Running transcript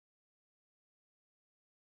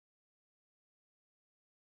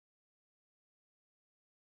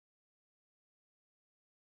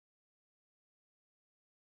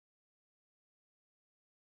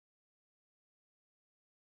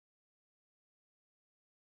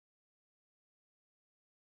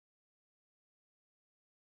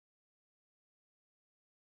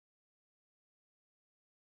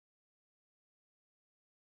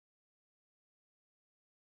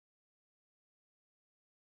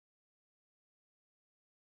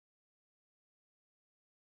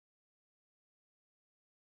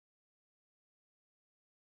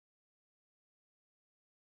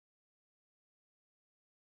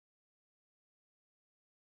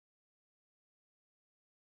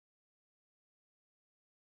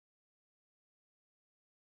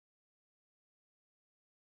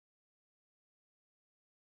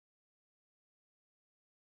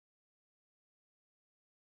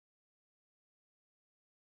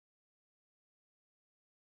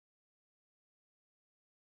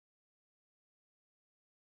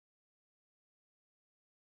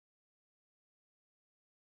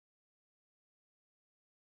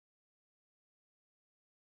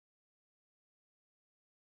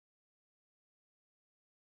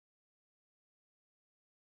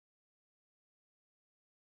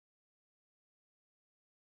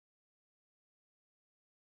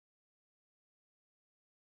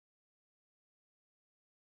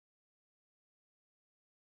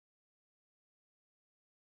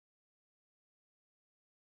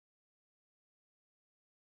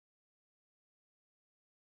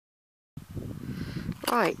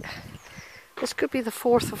Right, this could be the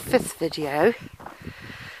 4th or 5th video.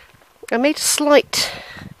 I made a slight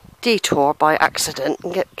detour by accident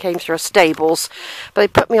and came through a stables, but they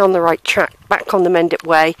put me on the right track, back on the Mendip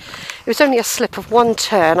Way. It was only a slip of one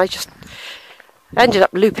turn. I just ended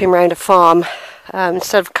up looping around a farm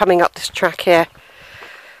instead of coming up this track here.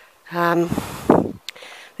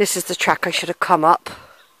 This is the track I should have come up.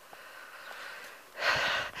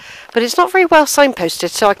 But it's not very well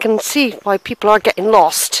signposted, so I can see why people are getting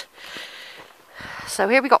lost. So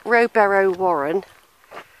here we got Rowberrow Warren.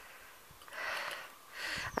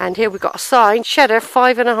 And here we've got a sign, Cheddar,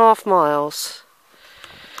 5.5 miles.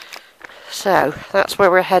 So that's where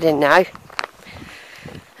we're heading now.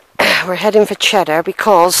 We're heading for Cheddar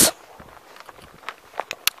because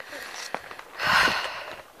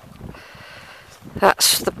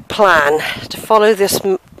that's the plan, to follow this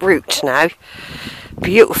route now.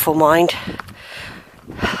 Beautiful, mind.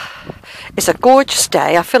 It's a gorgeous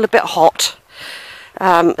day. I feel a bit hot.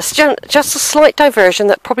 It's just a slight diversion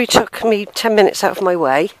that probably took me 10 minutes out of my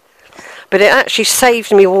way, but it actually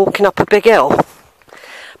saved me walking up a big hill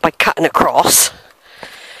by cutting across,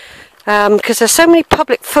 because there's so many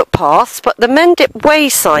public footpaths, but the Mendip Way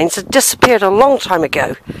signs had disappeared a long time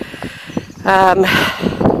ago,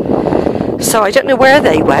 so I don't know where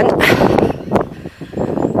they went.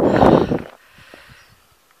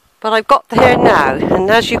 But I've got here now,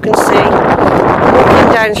 and as you can see,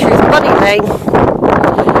 walking down through the bunny lane,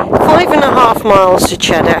 5.5 miles to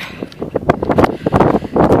Cheddar.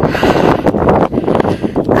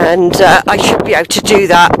 And I should be able to do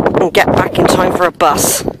that and get back in time for a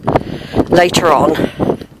bus later on.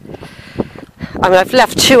 I mean, I've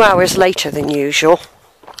left 2 hours later than usual.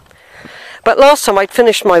 But last time I'd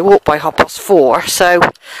finished my walk by 4:30, so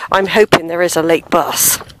I'm hoping there is a late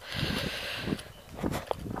bus.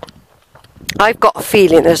 I've got a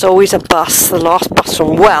feeling there's always a bus. The last bus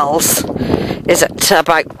from Wells is at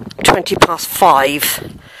about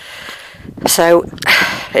 5:20. So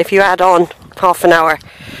if you add on half an hour,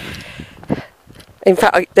 in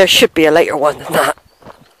fact there should be a later one than that.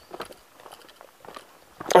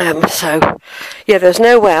 So yeah, there's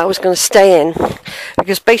no way I was going to stay in,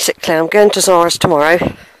 because basically I'm going to Zara's tomorrow.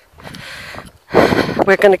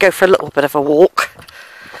 We're going to go for a little bit of a walk,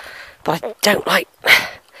 but I don't like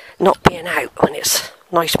not being out when it's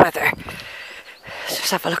nice weather. Let's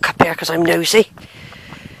just have a look up here because I'm nosy.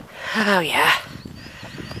 Oh yeah,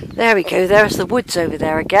 there we go. There's the woods over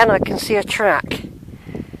there again. I can see a track,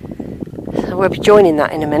 so we'll be joining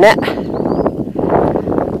that in a minute.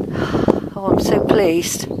 Oh, I'm so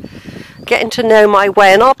pleased, getting to know my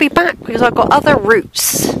way, and I'll be back because I've got other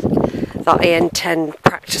routes that I intend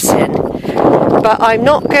practicing, but I'm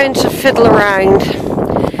not going to fiddle around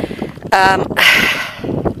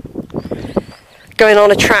going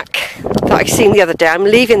on a track that I seen the other day. I'm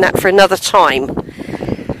leaving that for another time.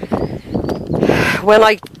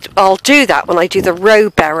 I'll do that when I do the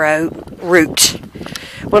Rowberrow route.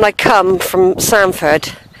 When I come from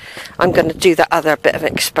Sanford, I'm going to do that other bit of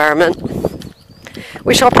an experiment,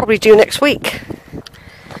 which I'll probably do next week.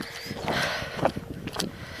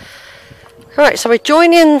 Alright, so we're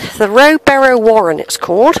joining the Rowberrow Warren, it's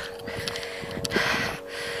called.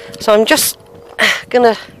 So I'm just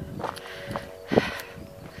going to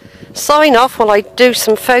sign off while I do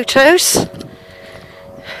some photos.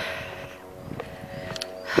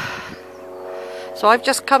 So I've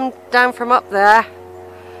just come down from up there.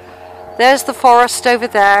 There's the forest over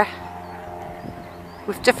there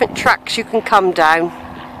with different tracks you can come down.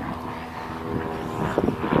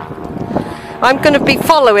 I'm going to be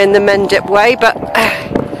following the Mendip Way, but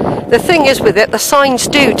the thing is with it, the signs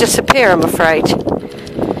do disappear, I'm afraid.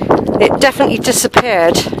 It definitely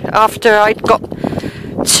disappeared after I'd got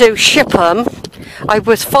to Shipham. I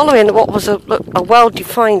was following what was a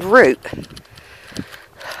well-defined route,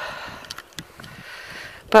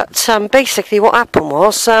 but basically what happened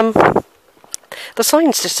was the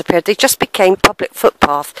signs disappeared. They just became public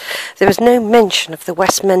footpath. There was no mention of the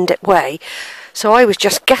West Mendip Way, so I was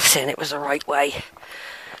just guessing it was the right way.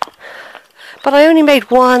 But I only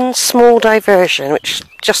made one small diversion, which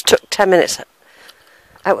just took 10 minutes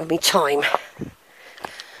out of me time.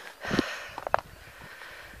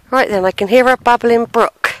 Right then, I can hear a babbling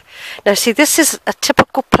brook. Now see, this is a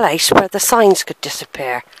typical place where the signs could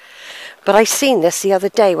disappear. But I seen this the other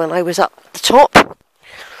day when I was up the top.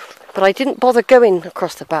 But I didn't bother going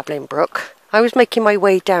across the babbling brook. I was making my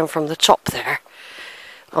way down from the top there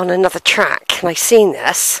on another track, and I seen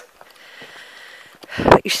this.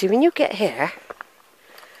 But you see, when you get here,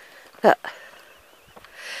 look,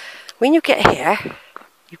 when you get here,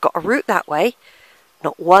 you've got a route that way.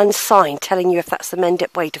 Not one sign telling you if that's the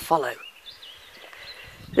Mendip Way to follow.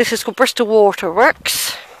 This is called Bristol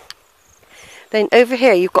Waterworks. Then over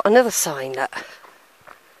here you've got another sign, look.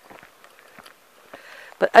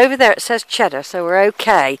 But over there it says Cheddar, so we're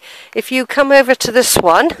okay. If you come over to this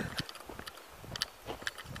one,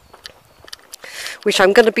 which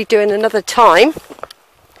I'm going to be doing another time,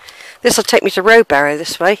 this will take me to Rowberrow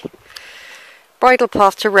this way. Bridle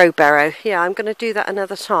path to Rowberrow. Yeah, I'm going to do that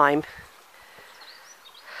another time.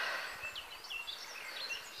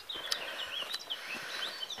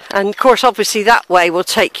 And of course, obviously that way will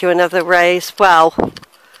take you another way as well.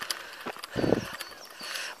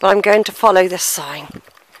 But I'm going to follow this sign.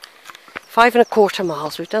 5¼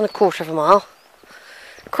 miles. We've done 1/4 mile.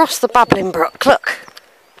 Across the babbling brook, look.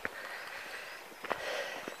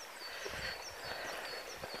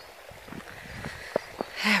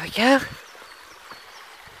 There we go.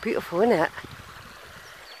 Beautiful, isn't it?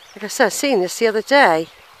 Like I said, I've seen this the other day.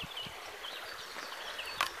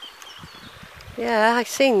 Yeah, I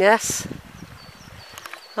seen this.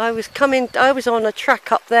 I was on a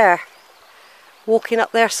track up there. Walking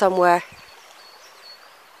up there somewhere.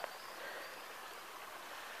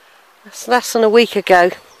 That's less than a week ago.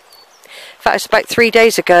 In fact, it's about 3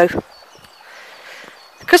 days ago.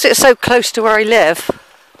 Because it's so close to where I live,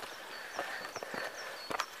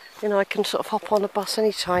 you know, I can sort of hop on a bus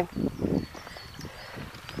anytime.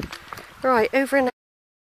 Right, over in